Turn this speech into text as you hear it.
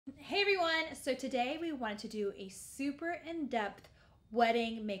everyone! So today we wanted to do a super in-depth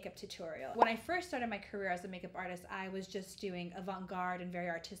wedding makeup tutorial. When I first started my career as a makeup artist, I was just doing avant-garde and very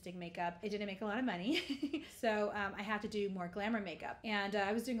artistic makeup. It didn't make a lot of money, so I had to do more glamour makeup. And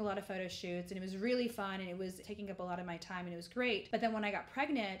I was doing a lot of photo shoots and it was really fun and it was taking up a lot of my time and it was great. But then when I got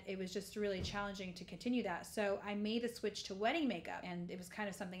pregnant, it was just really challenging to continue that. So I made the switch to wedding makeup, and it was kind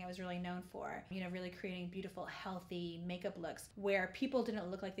of something I was really known for. You know, really creating beautiful, healthy makeup looks where people didn't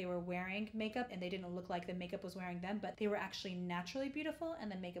look like they were wearing makeup and they didn't look like the makeup was wearing them, but they were actually naturally beautiful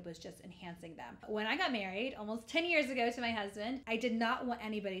and the makeup was just enhancing them. When I got married almost 10 years ago to my husband, I did not want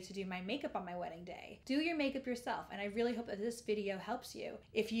anybody to do my makeup on my wedding day. Do your makeup yourself, and I really hope that this video helps you.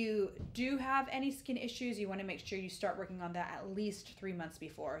 If you do have any skin issues, you want to make sure you start working on that at least 3 months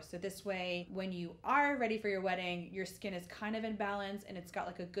before. So this way, when you are ready for your wedding, your skin is kind of in balance and it's got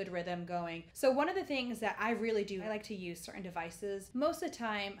like a good rhythm going. So one of the things that I really do, I like to use certain devices. Most of the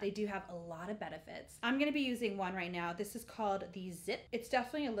time, they do have a lot of benefits. I'm going to be using one right now. This is called the Zip. It's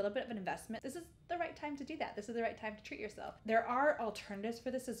definitely a little bit of an investment. This is the right time to do that. This is the right time to treat yourself. There are alternatives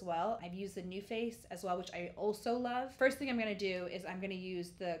for this as well. I've used the New Face as well, which I also love. First thing I'm going to do is I'm going to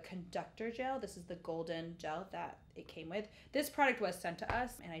use the conductor gel. This is the golden gel that it came with. This product was sent to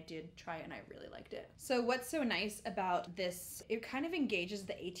us and I did try it and I really liked it. So what's so nice about this, it kind of engages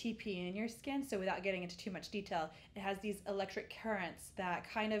the ATP in your skin. So without getting into too much detail, it has these electric currents that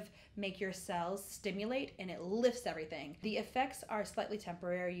kind of make your cells stimulate and it lifts everything. The effects are slightly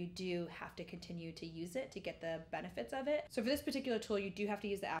temporary. You do have to continue to use it to get the benefits of it. So for this particular tool, you do have to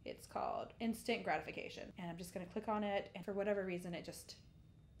use the app. It's called Instant Gratification. And I'm just gonna click on it, and for whatever reason, it just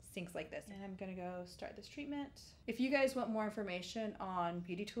syncs like this. And I'm gonna go start this treatment. If you guys want more information on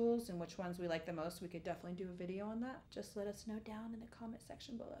beauty tools and which ones we like the most, we could definitely do a video on that. Just let us know down in the comment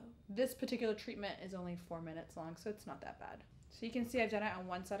section below. This particular treatment is only 4 minutes long, so it's not that bad. So you can see I've done it on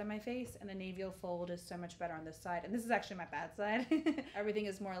one side of my face, and the navel fold is so much better on this side. And this is actually my bad side. Everything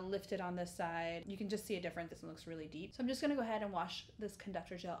is more lifted on this side. You can just see a difference. This one looks really deep. So I'm just gonna go ahead and wash this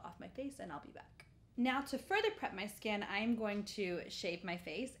conductor gel off my face and I'll be back. Now to further prep my skin, I'm going to shave my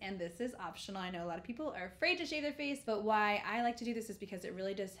face, and this is optional. I know a lot of people are afraid to shave their face, but why I like to do this is because it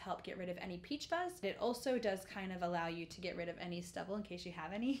really does help get rid of any peach fuzz. It also does kind of allow you to get rid of any stubble in case you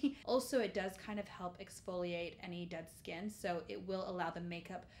have any. Also, it does kind of help exfoliate any dead skin, so it will allow the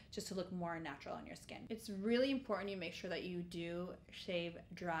makeup just to look more natural on your skin. It's really important you make sure that you do shave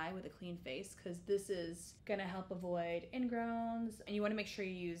dry with a clean face, because this is gonna help avoid ingrowns, and you wanna make sure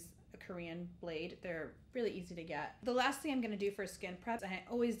you use a Korean blade. They're really easy to get. The last thing I'm gonna do for skin prep, and I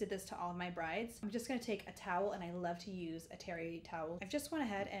always did this to all of my brides, I'm just gonna take a towel, and I love to use a terry towel. I've just went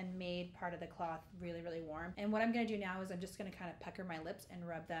ahead and made part of the cloth really, really warm. And what I'm gonna do now is I'm just gonna kind of pucker my lips and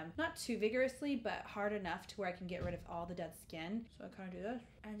rub them, not too vigorously, but hard enough to where I can get rid of all the dead skin. So I kind of do this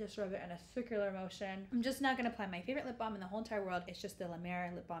and just rub it in a circular motion. I'm just now gonna apply my favorite lip balm in the whole entire world. It's just the La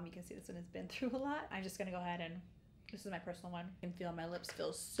Mer lip balm. You can see this one has been through a lot. I'm just gonna go ahead and this is my personal one. You can feel my lips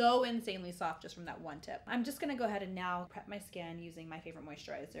feel so insanely soft just from that one tip. I'm just gonna go ahead and now prep my skin using my favorite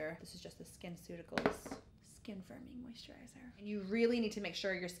moisturizer. This is just the SkinCeuticals Skin Firming Moisturizer. And you really need to make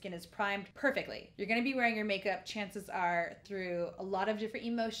sure your skin is primed perfectly. You're gonna be wearing your makeup, chances are, through a lot of different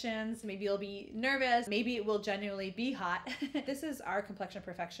emotions. Maybe you'll be nervous, maybe it will genuinely be hot. This is our Complexion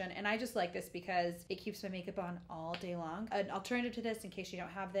Perfection, and I just like this because it keeps my makeup on all day long. An alternative to this, in case you don't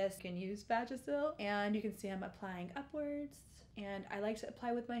have this, you can use Vagisil, and you can see I'm applying upwards. And I like to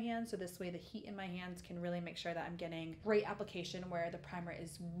apply with my hands, so this way the heat in my hands can really make sure that I'm getting great application where the primer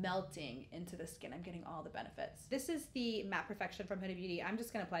is melting into the skin. I'm getting all the benefits. This is the Matte Perfection from Huda Beauty. I'm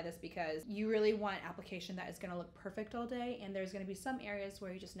just gonna apply this because you really want application that is gonna look perfect all day, and there's gonna be some areas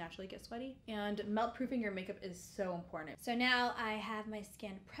where you just naturally get sweaty. And melt proofing your makeup is so important. So now I have my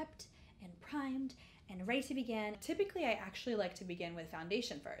skin prepped and primed and ready to begin. Typically, I actually like to begin with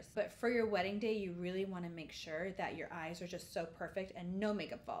foundation first, but for your wedding day, you really wanna make sure that your eyes are just so perfect and no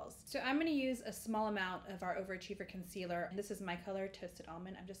makeup falls. So I'm gonna use a small amount of our Overachiever concealer. And this is my color, Toasted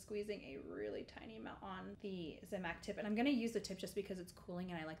Almond. I'm just squeezing a really tiny amount on the Zamac tip, and I'm gonna use the tip just because it's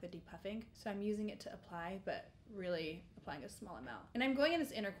cooling and I like the depuffing. So I'm using it to apply, but really applying a small amount. And I'm going in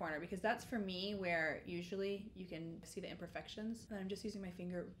this inner corner because that's for me where usually you can see the imperfections. And I'm just using my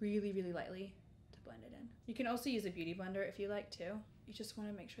finger really, really lightly to blend it in. You can also use a beauty blender if you like too. You just want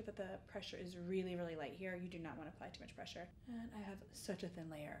to make sure that the pressure is really, really light here. You do not want to apply too much pressure. And I have such a thin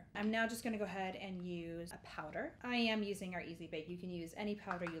layer. I'm now just going to go ahead and use a powder. I am using our Easy Bake. You can use any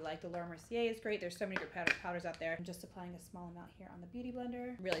powder you like. The Laura Mercier is great. There's so many different powders out there. I'm just applying a small amount here on the Beauty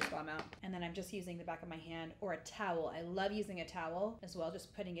Blender, really small amount. And then I'm just using the back of my hand or a towel. I love using a towel as well,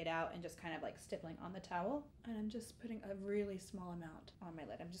 just putting it out and just kind of like stippling on the towel. And I'm just putting a really small amount on my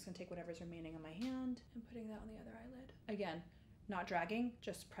lid. I'm just going to take whatever's remaining on my hand and putting that on the other eyelid. Again, not dragging,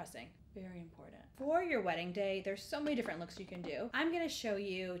 just pressing. Very important. For your wedding day, there's so many different looks you can do. I'm gonna show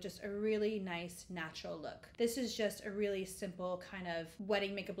you just a really nice natural look. This is just a really simple kind of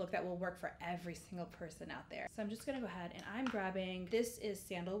wedding makeup look that will work for every single person out there. So I'm just gonna go ahead and I'm grabbing, this is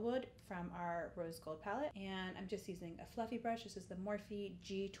Sandalwood from our Rose Gold palette, and I'm just using a fluffy brush. This is the Morphe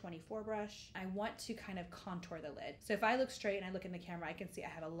G24 brush. I want to kind of contour the lid. So if I look straight and I look in the camera, I can see I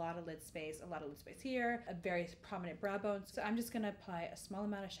have a lot of lid space, here, a very prominent brow bone. So I'm just gonna apply a small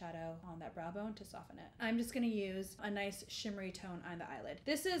amount of shadow on that brow bone to soften it. I'm just gonna use a nice shimmery tone on the eyelid.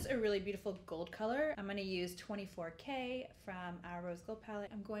 This is a really beautiful gold color. I'm gonna use 24K from our Rose Gold palette.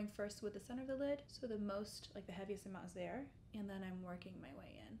 I'm going first with the center of the lid, so the most, like the heaviest amount is there, and then I'm working my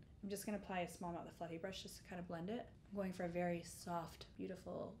way in. I'm just gonna apply a small amount of the fluffy brush just to kind of blend it. I'm going for a very soft,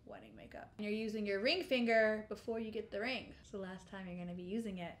 beautiful wedding makeup. And you're using your ring finger before you get the ring. It's the last time you're gonna be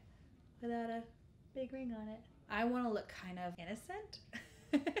using it without a big ring on it. I wanna look kind of innocent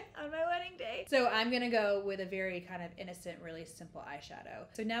on my wedding day. So I'm gonna go with a very kind of innocent, really simple eyeshadow.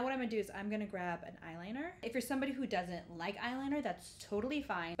 So now what I'm gonna do is I'm gonna grab an eyeliner. If you're somebody who doesn't like eyeliner, that's totally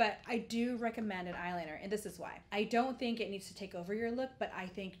fine, but I do recommend an eyeliner, and this is why. I don't think it needs to take over your look, but I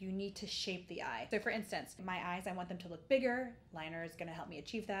think you need to shape the eye. So for instance, my eyes, I want them to look bigger. Liner is gonna help me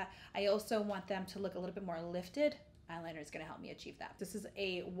achieve that. I also want them to look a little bit more lifted. Eyeliner is gonna help me achieve that. This is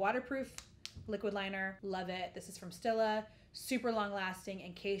a waterproof liquid liner. Love it. This is from Stila. Super long lasting.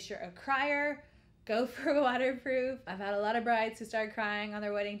 In case you're a crier, go for waterproof. I've had a lot of brides who started crying on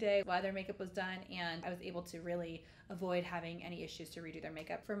their wedding day while their makeup was done, and I was able to really avoid having any issues to redo their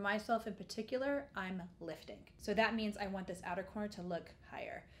makeup. For myself in particular, I'm lifting. So that means I want this outer corner to look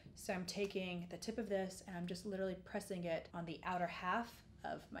higher. So I'm taking the tip of this and I'm just literally pressing it on the outer half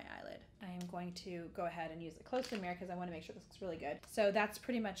of my eyelid. I am going to go ahead and use a close-up mirror because I want to make sure this looks really good. So that's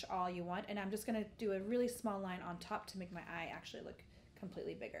pretty much all you want, and I'm just going to do a really small line on top to make my eye actually look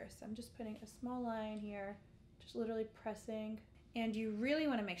completely bigger. So I'm just putting a small line here, just literally pressing. And you really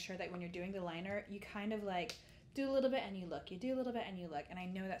want to make sure that when you're doing the liner, you kind of like do a little bit and you look, you do a little bit and you look. And I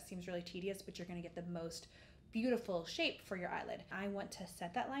know that seems really tedious, but you're going to get the most beautiful shape for your eyelid. I want to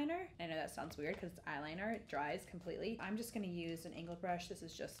set that liner. I know that sounds weird because it's eyeliner, it dries completely. I'm just gonna use an angled brush. This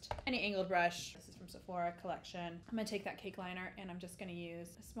is just any angled brush. This is from Sephora collection. I'm gonna take that cake liner and I'm just gonna use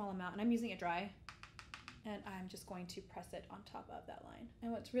a small amount, and I'm using it dry. And I'm just going to press it on top of that line.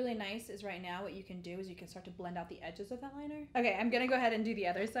 And what's really nice is right now what you can do is you can start to blend out the edges of that liner. Okay, I'm gonna go ahead and do the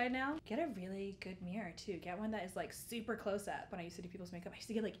other side now. Get a really good mirror too. Get one that is like super close up. When I used to do people's makeup, I used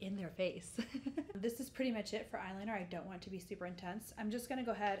to get like in their face. This is pretty much it for eyeliner. I don't want it to be super intense. I'm just gonna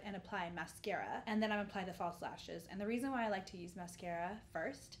go ahead and apply mascara, and then I'm gonna apply the false lashes. And the reason why I like to use mascara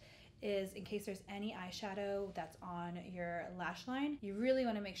first is in case there's any eyeshadow that's on your lash line, you really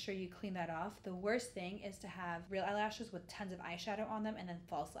want to make sure you clean that off. The worst thing is to have real eyelashes with tons of eyeshadow on them and then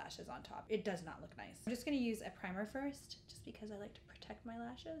false lashes on top. It does not look nice. I'm just going to use a primer first, just because I like to protect my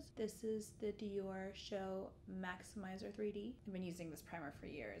lashes. This is the Dior Show Maximizer 3D. I've been using this primer for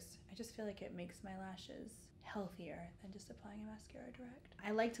years. I just feel like it makes my lashes healthier than just applying a mascara direct.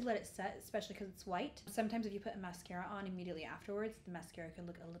 I like to let it set, especially because it's white. Sometimes if you put a mascara on immediately afterwards, the mascara can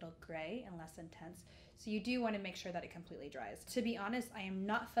look a little gray and less intense. So you do want to make sure that it completely dries. To be honest, I am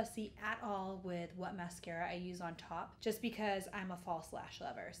not fussy at all with what mascara I use on top, just because I'm a false lash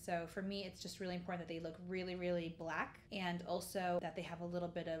lover. So for me, it's just really important that they look really, really black, and also that they have a little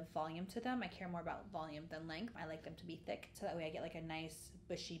bit of volume to them. I care more about volume than length. I like them to be thick, so that way I get like a nice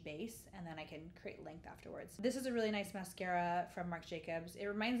bushy base, and then I can create length afterwards. This is a really nice mascara from Marc Jacobs. It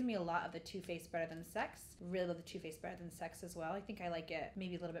reminds me a lot of the Too Faced Better Than Sex. Really love the Too Faced Better Than Sex as well. I think I like it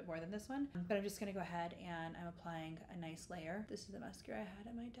maybe a little bit more than this one, but I'm just gonna go ahead and I'm applying a nice layer. This is the mascara I had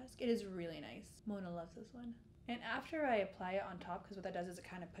at my desk. It is really nice. Mona loves this one. And after I apply it on top, because what that does is it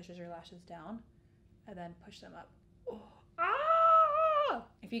kind of pushes your lashes down and then push them up. Oh. Ah!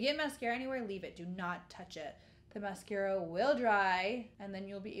 If you get mascara anywhere, leave it. Do not touch it. The mascara will dry, and then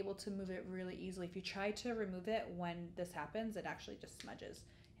you'll be able to move it really easily. If you try to remove it when this happens, it actually just smudges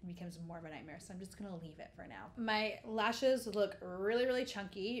and becomes more of a nightmare. So I'm just gonna leave it for now. My lashes look really, really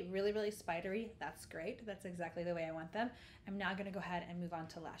chunky, really, really spidery. That's great. That's exactly the way I want them. I'm now gonna go ahead and move on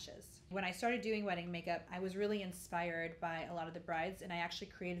to lashes. When I started doing wedding makeup, I was really inspired by a lot of the brides, and I actually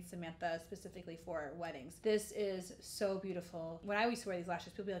created Samantha specifically for weddings. This is so beautiful. When I used to wear these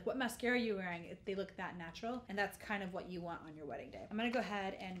lashes, people be like, what mascara are you wearing? They look that natural, and that's kind of what you want on your wedding day. I'm gonna go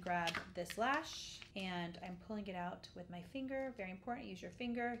ahead and grab this lash, and I'm pulling it out with my finger. Very important, use your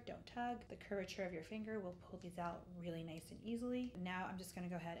finger, don't tug. The curvature of your finger will pull these out really nice and easily. Now I'm just gonna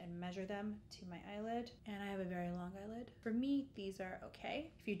go ahead and measure them to my eyelid, and I have a very long eyelid. For me, these are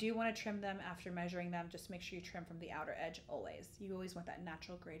okay. If you do want to trim them after measuring them, just make sure you trim from the outer edge always. You always want that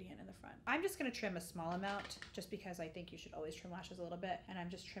natural gradient in the front. I'm just gonna trim a small amount just because I think you should always trim lashes a little bit, and I'm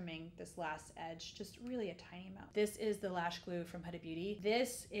just trimming this last edge, just really a tiny amount. This is the lash glue from Huda Beauty.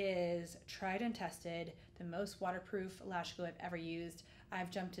 This is tried and tested, the most waterproof lash glue I've ever used. I've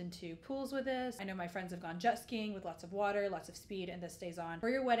jumped into pools with this. I know my friends have gone jet skiing with lots of water, lots of speed, and this stays on. For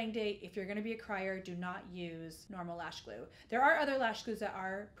your wedding day, if you're gonna be a crier, do not use normal lash glue. There are other lash glues that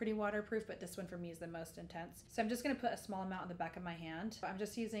are pretty waterproof, but this one for me is the most intense. So I'm just gonna put a small amount on the back of my hand. I'm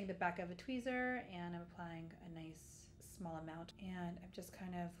just using the back of a tweezer, and I'm applying a nice small amount. And I'm just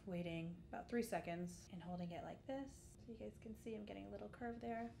kind of waiting about 3 seconds and holding it like this. So you guys can see I'm getting a little curve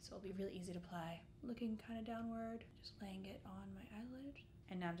there. So it'll be really easy to apply. Looking kind of downward, just laying it on my eyelid.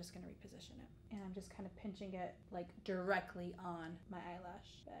 And now I'm just gonna reposition it. And I'm just kind of pinching it like directly on my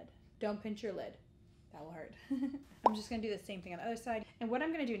eyelash bed. Don't pinch your lid, that will hurt. I'm just gonna do the same thing on the other side. And what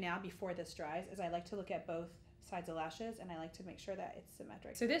I'm gonna do now before this dries is I like to look at both sides of lashes, and I like to make sure that it's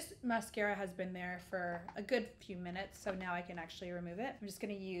symmetric. So this mascara has been there for a good few minutes, so now I can actually remove it. I'm just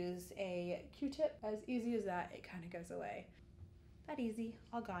gonna use a Q-tip. As easy as that, it kind of goes away. That easy,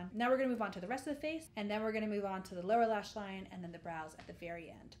 all gone. Now we're gonna move on to the rest of the face, and then we're gonna move on to the lower lash line and then the brows at the very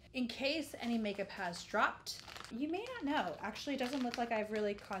end. In case any makeup has dropped, you may not know. Actually, it doesn't look like I've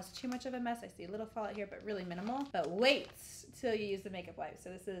really caused too much of a mess. I see a little fallout here, but really minimal. But wait till you use the makeup wipe. So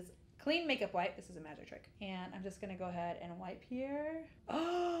this is clean makeup wipe. This is a magic trick. And I'm just gonna go ahead and wipe here.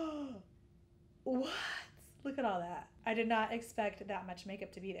 Oh, what? Look at all that. I did not expect that much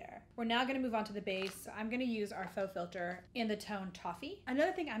makeup to be there. We're now gonna move on to the base. I'm gonna use our faux filter in the tone Toffee.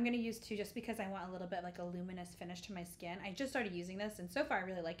 Another thing I'm gonna use too, just because I want a little bit like a luminous finish to my skin. I just started using this, and so far I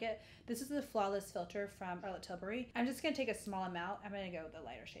really like it. This is the Flawless filter from Charlotte Tilbury. I'm just gonna take a small amount. I'm gonna go with the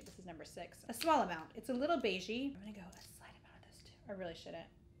lighter shade. This is number 6. A small amount. It's a little beigey. I'm gonna go a slight amount of this too. I really shouldn't.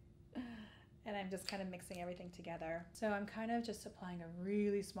 And I'm just kind of mixing everything together. So I'm kind of just applying a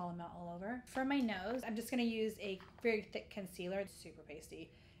really small amount all over. For my nose, I'm just gonna use a very thick concealer. It's super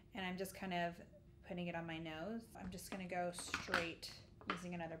pasty. And I'm just kind of putting it on my nose. I'm just gonna go straight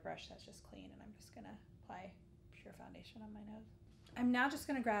using another brush that's just clean, and I'm just gonna apply pure foundation on my nose. I'm now just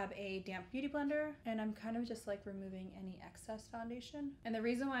gonna grab a damp beauty blender, and I'm kind of just like removing any excess foundation. And the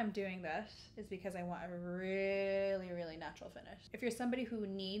reason why I'm doing this is because I want a really, really natural finish. If you're somebody who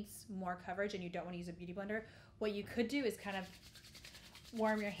needs more coverage and you don't want to use a beauty blender, what you could do is kind of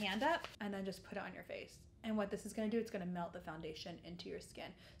warm your hand up and then just put it on your face. And what this is gonna do, it's gonna melt the foundation into your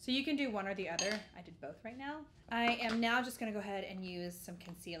skin. So you can do one or the other. I did both right now. I am now just gonna go ahead and use some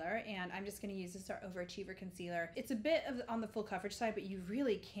concealer, and I'm just gonna use this, our Overachiever concealer. It's a bit on the full coverage side, but you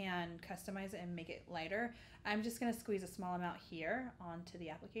really can customize it and make it lighter. I'm just gonna squeeze a small amount here onto the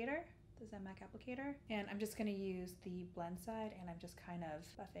applicator, the Zemac applicator. And I'm just gonna use the blend side, and I'm just kind of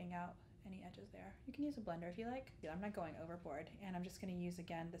buffing out any edges there. You can use a blender if you like. I'm not going overboard, and I'm just going to use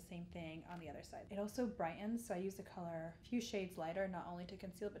again the same thing on the other side. It also brightens, so I use the color a few shades lighter, not only to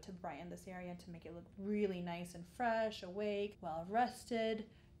conceal but to brighten this area and to make it look really nice and fresh, awake, well rested,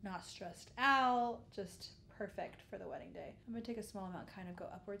 not stressed out, just perfect for the wedding day. I'm gonna take a small amount, kind of go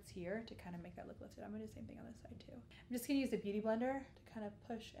upwards here to kind of make that look lifted. I'm gonna do the same thing on this side too. I'm just gonna use the beauty blender to kind of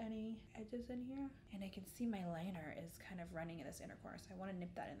push any edges in here. And I can see my liner is kind of running in this inner corner, so I wanna nip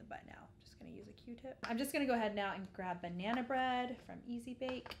that in the butt now. Just gonna use a Q-tip. I'm just gonna go ahead now and grab banana bread from Easy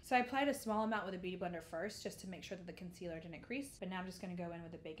Bake. So I applied a small amount with a beauty blender first, just to make sure that the concealer didn't crease. But now I'm just gonna go in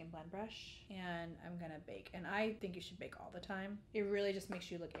with a bake and blend brush, and I'm gonna bake. And I think you should bake all the time. It really just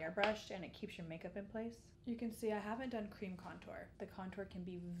makes you look airbrushed, and it keeps your makeup in place. You can see I haven't done cream contour. The contour can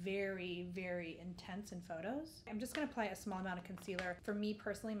be very, very intense in photos. I'm just gonna apply a small amount of concealer. For me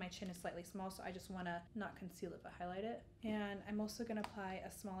personally, my chin is slightly small, so I just wanna not conceal it but highlight it. And I'm also gonna apply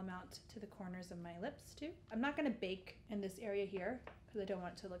a small amount to the corners of my lips too. I'm not gonna bake in this area here because I don't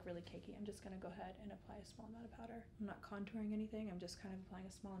want it to look really cakey. I'm just gonna go ahead and apply a small amount of powder. I'm not contouring anything. I'm just kind of applying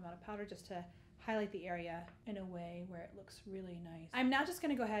a small amount of powder just to highlight the area in a way where it looks really nice. I'm now just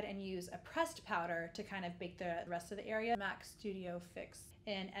gonna go ahead and use a pressed powder to kind of bake the rest of the area. MAC Studio Fix.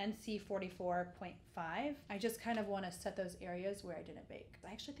 in NC 44.5. I just kind of want to set those areas where I didn't bake.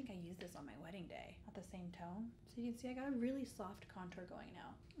 I actually think I used this on my wedding day at the same tone. So you can see I got a really soft contour going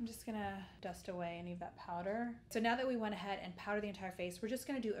now. I'm just gonna dust away any of that powder. So now that we went ahead and powdered the entire face, we're just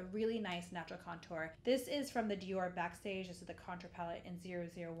gonna do a really nice natural contour. This is from the Dior Backstage. This is the contour palette in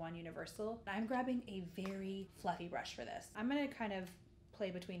 001 Universal. I'm grabbing a very fluffy brush for this. I'm gonna kind of play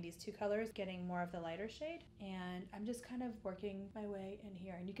between these two colors, getting more of the lighter shade, and I'm just kind of working my way in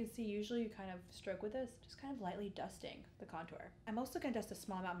here. And you can see usually you kind of stroke with this, just kind of lightly dusting the contour. I'm also gonna dust a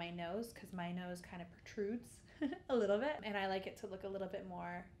small amount on my nose because my nose kind of protrudes a little bit, and I like it to look a little bit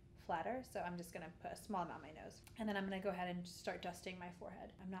more flatter, so I'm just gonna put a small amount on my nose. And then I'm gonna go ahead and start dusting my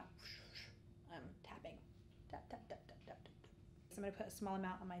forehead. I'm tapping. Tap, tap, tap, tap, tap. So I'm gonna put a small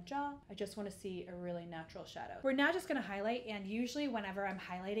amount on my jaw. I just wanna see a really natural shadow. We're now just gonna highlight, and usually whenever I'm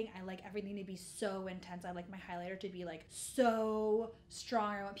highlighting, I like everything to be so intense. I like my highlighter to be like so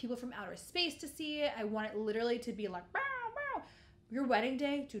strong. I want people from outer space to see it. I want it literally to be like, bow, bow. Your wedding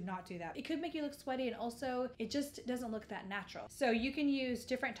day, do not do that. It could make you look sweaty, and also it just doesn't look that natural. So you can use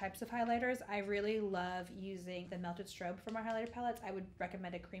different types of highlighters. I really love using the Melted Strobe from our highlighter palettes. I would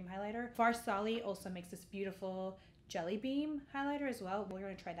recommend a cream highlighter. Farsali also makes this beautiful Jelly Beam highlighter as well. We're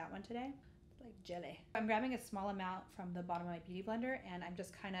gonna try that one today. Like jelly. I'm grabbing a small amount from the bottom of my beauty blender, and I'm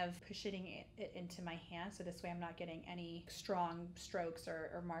just kind of pushing it into my hand, so this way I'm not getting any strong strokes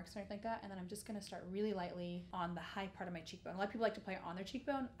or marks or anything like that. And then I'm just gonna start really lightly on the high part of my cheekbone. A lot of people like to play on their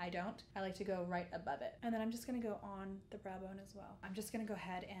cheekbone. I don't. I like to go right above it. And then I'm just gonna go on the brow bone as well. I'm just gonna go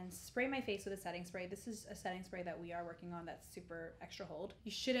ahead and spray my face with a setting spray. This is a setting spray that we are working on that's super extra hold.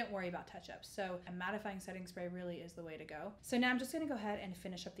 You shouldn't worry about touch-ups. So a mattifying setting spray really is the way to go. So now I'm just gonna go ahead and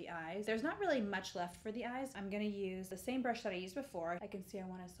finish up the eyes. There's not really much left for the eyes. I'm gonna use the same brush that I used before. I can see I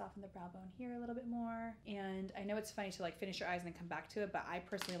want to soften the brow bone here a little bit more, and I know it's funny to like finish your eyes and then come back to it, but I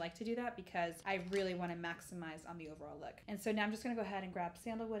personally like to do that because I really want to maximize on the overall look. And so now I'm just gonna go ahead and grab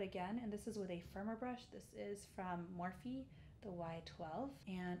sandalwood again, and this is with a firmer brush. This is from Morphe, the Y12,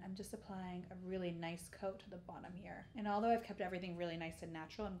 and I'm just applying a really nice coat to the bottom here. And although I've kept everything really nice and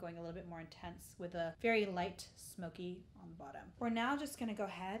natural, I'm going a little bit more intense with a very light smoky on the bottom. We're now just gonna go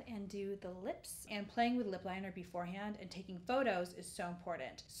ahead and do the lips, and playing with lip liner beforehand and taking photos is so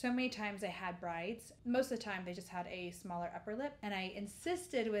important. So many times I had brides, most of the time they just had a smaller upper lip, and I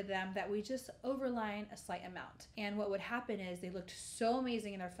insisted with them that we just overline a slight amount. And what would happen is they looked so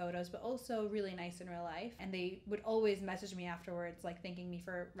amazing in their photos, but also really nice in real life. And they would always message me afterwards, like thanking me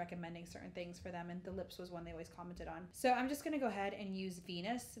for recommending certain things for them, and the lips was one they always commented on. So I'm just gonna go ahead and use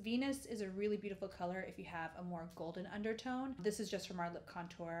Venus. Venus is a really beautiful color if you have a more golden undertone. This is just from our lip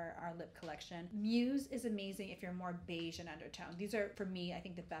contour, our lip collection. Muse is amazing if you're more beige in undertone. These are, for me, I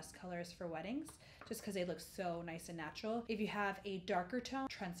think the best colors for weddings, just because they look so nice and natural. If you have a darker tone,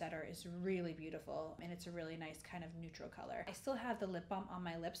 Trendsetter is really beautiful, and it's a really nice kind of neutral color. I still have the lip balm on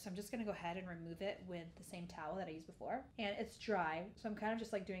my lips, so I'm just gonna go ahead and remove it with the same towel that I used before. And it's dry, so I'm kind of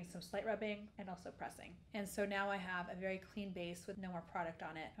just like doing some slight rubbing and also pressing. And so now I have a very clean base with no more product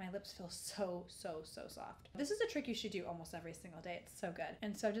on it. My lips feel so soft. This is a trick you should do almost every single day. It's so good.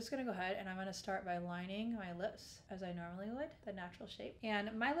 And so I'm just gonna go ahead and I'm gonna start by lining my lips as I normally would, the natural shape. And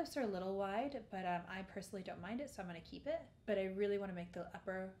my lips are a little wide, but I personally don't mind it, so I'm gonna keep it. But I really wanna make the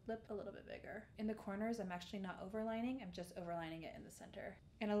upper lip a little bit bigger. In the corners, I'm actually not overlining, I'm just overlining it in the center.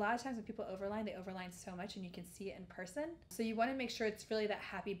 And a lot of times when people overline, they overline so much and you can see it in person. So you wanna make sure it's really that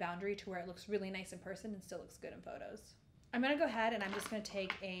happy boundary to where it looks really nice in person and still looks good in photos. I'm gonna go ahead and I'm just gonna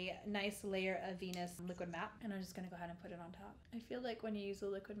take a nice layer of Venus liquid matte, and I'm just gonna go ahead and put it on top. I feel like when you use a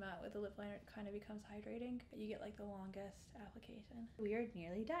liquid matte with a lip liner, it kind of becomes hydrating, but you get like the longest application. We are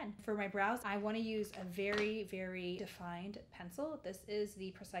nearly done. For my brows, I wanna use a very defined pencil. This is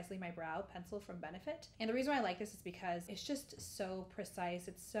the Precisely My Brow pencil from Benefit. And the reason why I like this is because it's just so precise.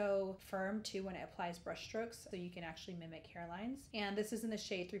 It's so firm too when it applies brush strokes, so you can actually mimic hairlines. And this is in the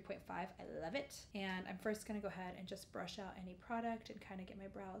shade 3.5. I love it. And I'm first gonna go ahead and just brush out any product and kind of get my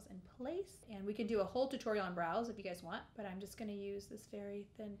brows in place. And we can do a whole tutorial on brows if you guys want, but I'm just gonna use this very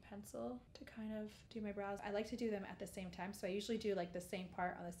thin pencil to kind of do my brows. I like to do them at the same time, so I usually do like the same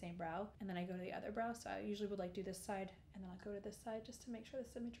part on the same brow, and then I go to the other brow. So I usually would like do this side and then I'll go to this side just to make sure the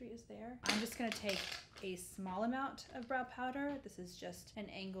symmetry is there. I'm just gonna take a small amount of brow powder. This is just an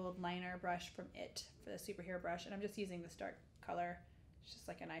angled liner brush from IT for the superhero brush, and I'm just using this dark color. It's just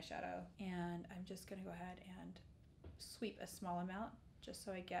like an eyeshadow, and I'm just gonna go ahead and sweep a small amount just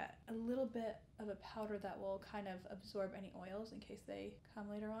so I get a little bit of a powder that will kind of absorb any oils in case they come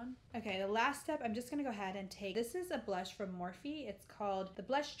later on. Okay, the last step, I'm just gonna go ahead and take, this is a blush from Morphe. It's called the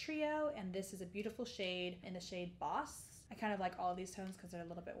Blush Trio, and this is a beautiful shade in the shade Boss. I kind of like all of these tones because they're a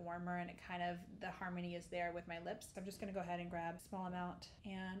little bit warmer and it kind of, the harmony is there with my lips. So I'm just gonna go ahead and grab a small amount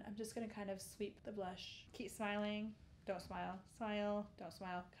and I'm just gonna kind of sweep the blush. Keep smiling, don't smile, smile, don't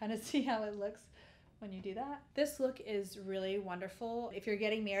smile. Kind of see how it looks when you do that. This look is really wonderful. If you're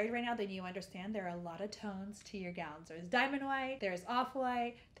getting married right now, then you understand there are a lot of tones to your gowns. There's diamond white, there's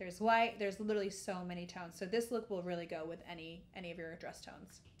off-white, there's white, there's literally so many tones. So this look will really go with any of your dress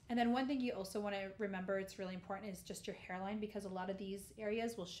tones. And then one thing you also want to remember, it's really important, is just your hairline, because a lot of these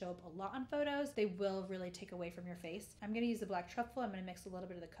areas will show up a lot on photos. They will really take away from your face. I'm going to use the black truffle. I'm going to mix a little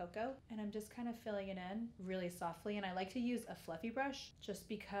bit of the cocoa and I'm just kind of filling it in really softly. And I like to use a fluffy brush just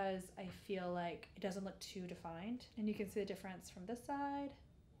because I feel like it doesn't look too defined. And you can see the difference from this side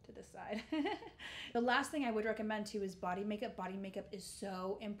to this side. The last thing I would recommend too is body makeup. Body makeup is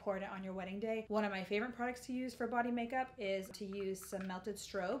so important on your wedding day. One of my favorite products to use for body makeup is to use some melted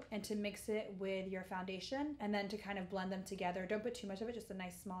strobe and to mix it with your foundation and then to kind of blend them together. Don't put too much of it, just a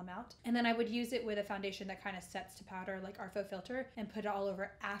nice small amount. And then I would use it with a foundation that kind of sets to powder like our faux filter and put it all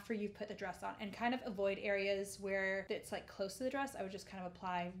over after you've put the dress on, and kind of avoid areas where it's like close to the dress. I would just kind of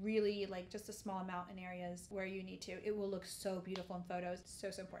apply really like just a small amount in areas where you need to. It will look so beautiful in photos. So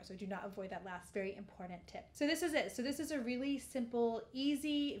important. So do not avoid that last very important tip. So this is it. So this is a really simple,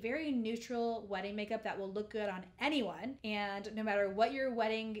 easy, very neutral wedding makeup that will look good on anyone. And no matter what your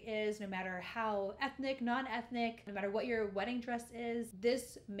wedding is, no matter how ethnic, non-ethnic, no matter what your wedding dress is,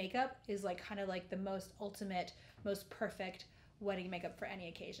 this makeup is like kind of like the most ultimate, most perfect wedding makeup for any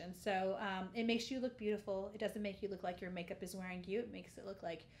occasion. So it makes you look beautiful. It doesn't make you look like your makeup is wearing you. It makes it look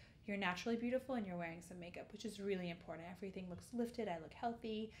like you're naturally beautiful and you're wearing some makeup, which is really important. Everything looks lifted. I look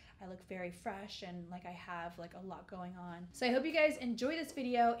healthy. I look very fresh and like I have like a lot going on. So I hope you guys enjoy this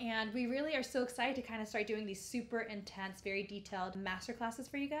video, and we really are so excited to kind of start doing these super intense, very detailed master classes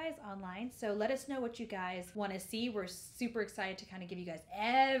for you guys online. So let us know what you guys want to see. We're super excited to kind of give you guys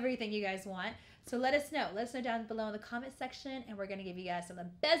everything you guys want. So let us know. Let us know down below in the comment section, and we're going to give you guys some of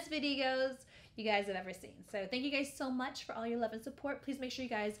the best videos you guys have ever seen. So thank you guys so much for all your love and support. Please make sure you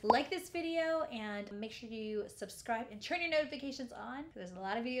guys like this video and make sure you subscribe and turn your notifications on. There's a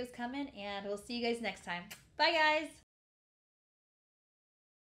lot of videos coming, and we'll see you guys next time. Bye guys.